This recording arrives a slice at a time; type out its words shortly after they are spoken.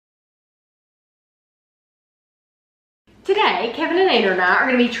Today, Kevin and Andrew and I are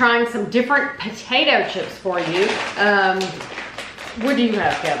going to be trying some different potato chips for you. What do you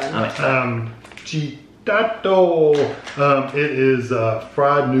have, Kevin? Chitato. It is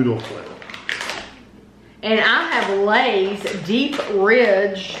fried noodle flavor. And I have Lay's deep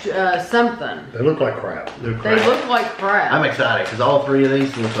ridged something. They look like crab. They look like crab. I'm excited because all three of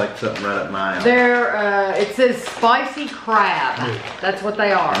these look like something right up my alley. They're, it says spicy crab. That's what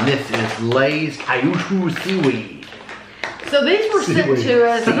they are. And this is Lay's Kyushu Seaweed. So these were sent to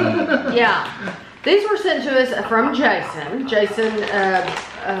us, yeah. These were sent to us from Jason. Jason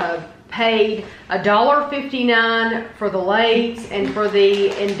paid $1.59 for the Lay's, and for the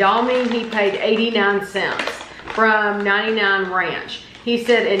Indomie he paid 89 cents from 99 Ranch. He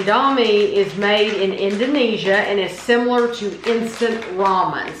said Indomie is made in Indonesia and is similar to instant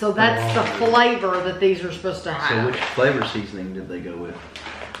ramen. So that's the flavor that these are supposed to have. So which flavor seasoning did they go with?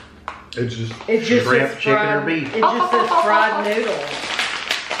 It's just shrimp, chicken, or beef. It just says fried noodles.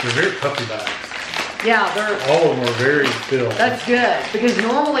 They're very puffy bags. Yeah, they're all of them are very filled. That's good, because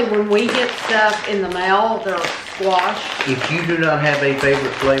normally when we get stuff in the mail, they're squashed. If you do not have a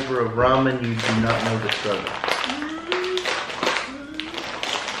favorite flavor of ramen, you do not know the struggle.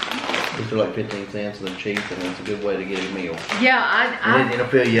 These are like 15 cents and they're cheap, and it's a good way to get a meal. Yeah, It'll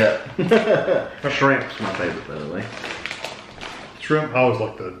fill you up. Shrimp's my favorite, by the way. Shrimp, I always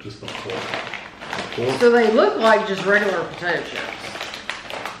like just the pork. So they look like just regular potato chips.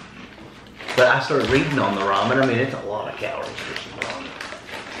 But I started reading on the ramen. I mean, it's a lot of calories for some ramen.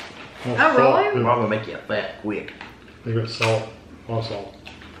 Oh, really? Ramen make you fat quick. They got salt, a lot of salt.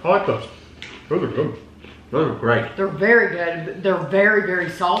 I like those. Those are good. Those are great. They're very good. They're very, very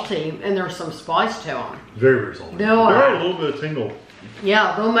salty, and there's some spice to them. Very, very salty. No, They're a little bit of tingle.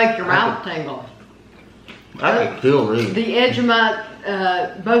 Yeah, they'll make your mouth tingle. I can feel these. The edge of my,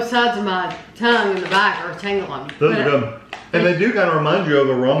 both sides of my tongue in the back are tingling. Those are good. And they do kind of remind you of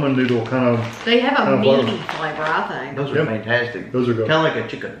a ramen noodle kind of. They have a meaty flavor, I think. Those are fantastic. Those are good. Kind of like a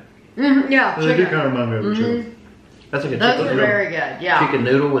chicken. Yeah, chicken. They do kind of remind me of a chicken. That's like a Those chicken. are very good, yeah. Chicken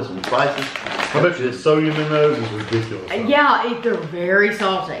noodle with some spices. I bet you the sodium in those is ridiculous. Yeah, they're very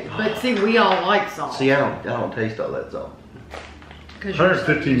salty. But see, we all like salt. See, I don't taste all that salt.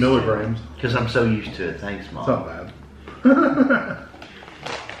 115 milligrams. Because I'm so used to it. Thanks, Mom. It's not bad.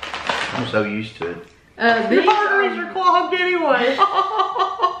 I'm so used to it. Your arteries are clogged anyway.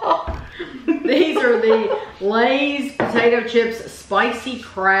 These are the Lay's potato chips spicy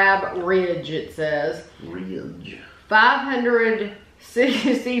crab ridge, it says. Ridge.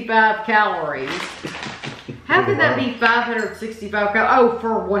 565 calories. How could that be 565 calories? Oh,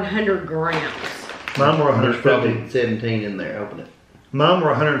 for 100 grams. Mine were 150. There's probably 17 in there. Open it. Mine were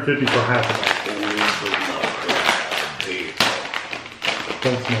 150 for half of that.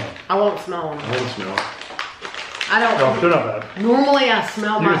 Don't smell. I won't smell them. I won't smell. I don't. Oh, they're not bad. Normally I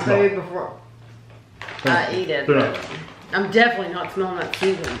smell You my can smell food it. before I eat it. They're not But bad. I'm definitely not smelling that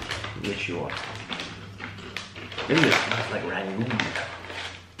seasoning. Yes, you are. It smells like ragu.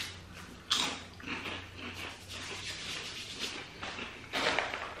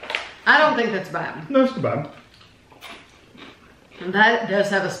 I don't think that's bad. No, it's not bad. And that does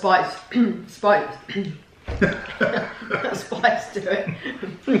have a spice, spice to it. It's fine.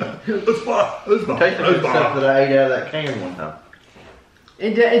 It's fine. Tastes like the stuff that I ate out of that can one time.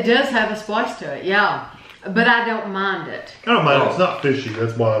 It does have a spice to it, yeah. But I don't mind it. I don't mind it. It's not fishy.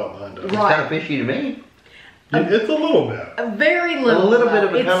 That's why I don't mind it. It's Right. kind of fishy to me. It's a little bit. A very little. A little bit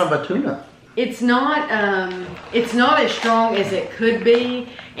of a It's- kind of a tuna. It's not as strong as it could be.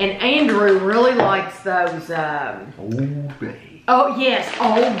 And Andrew really likes those. Old Bay. Oh yes,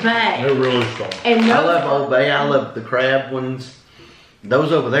 Old Bay. They're really strong. And I those love Old Bay. I love the crab ones.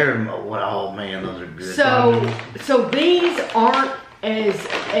 Those over there, oh man, those are good. So these aren't as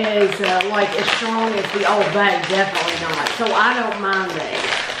like as strong as the Old Bay, definitely not. So I don't mind these.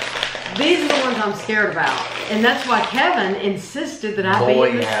 These are the ones I'm scared about, and that's why Kevin insisted that I be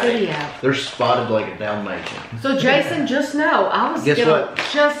in this video. They're spotted like a Dalmatian. So Jason, just know I was Guess gonna what?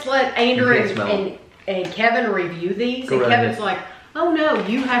 just let Andrew You can't smell and Kevin review these, Go and right Kevin's ahead. like, "Oh no,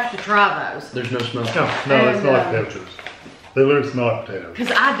 you have to try those." There's no smell. No, they And, smell like potato chips. They literally smell like potatoes.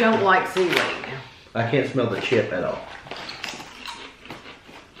 Because I don't like seaweed. I can't smell the chip at all.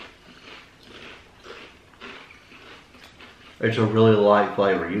 It's a really light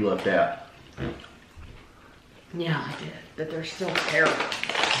flavor. You left out. Yeah, I did, but they're still terrible.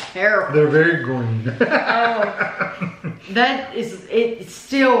 Terrible. They're very green. That is, it's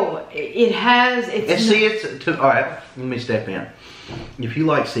still, it has, And it's see, all right, let me step in. If you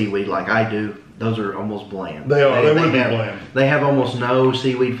like seaweed like I do, those are almost bland. They are. They would be have, bland. They have almost no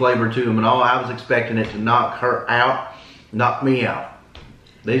seaweed flavor to them at all. I was expecting it to knock her out, knocked me out.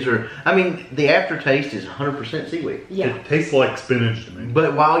 These are, I mean, the aftertaste is 100% seaweed. Yeah. It tastes like spinach to me.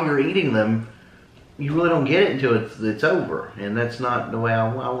 But while you're eating them, you really don't get it until it's over, and that's not the way I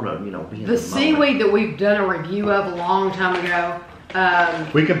want to, you know, be in The the seaweed that we've done a review of a long time ago,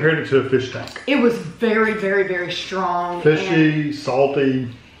 We compared it to a fish tank. it was very, very, very strong. Fishy, salty,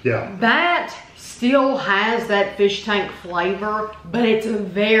 yeah. And that still has that fish tank flavor, but it's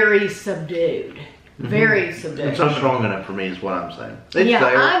very subdued. Very subdued. It's not strong enough for me, is what I'm saying. It's yeah,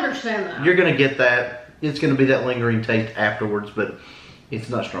 there. I understand that. You're gonna get that. It's gonna be that lingering taste afterwards, but it's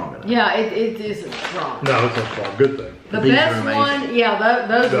not strong enough. Yeah, it isn't strong. No, it's not strong. Good thing. The These are best amazing. one, yeah,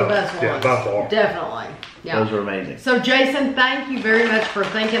 those are the best ones. Yeah, by far. Definitely. Yeah. Those are amazing. So Jason, thank you very much for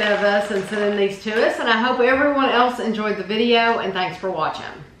thinking of us and sending these to us, and I hope everyone else enjoyed the video, and thanks for watching.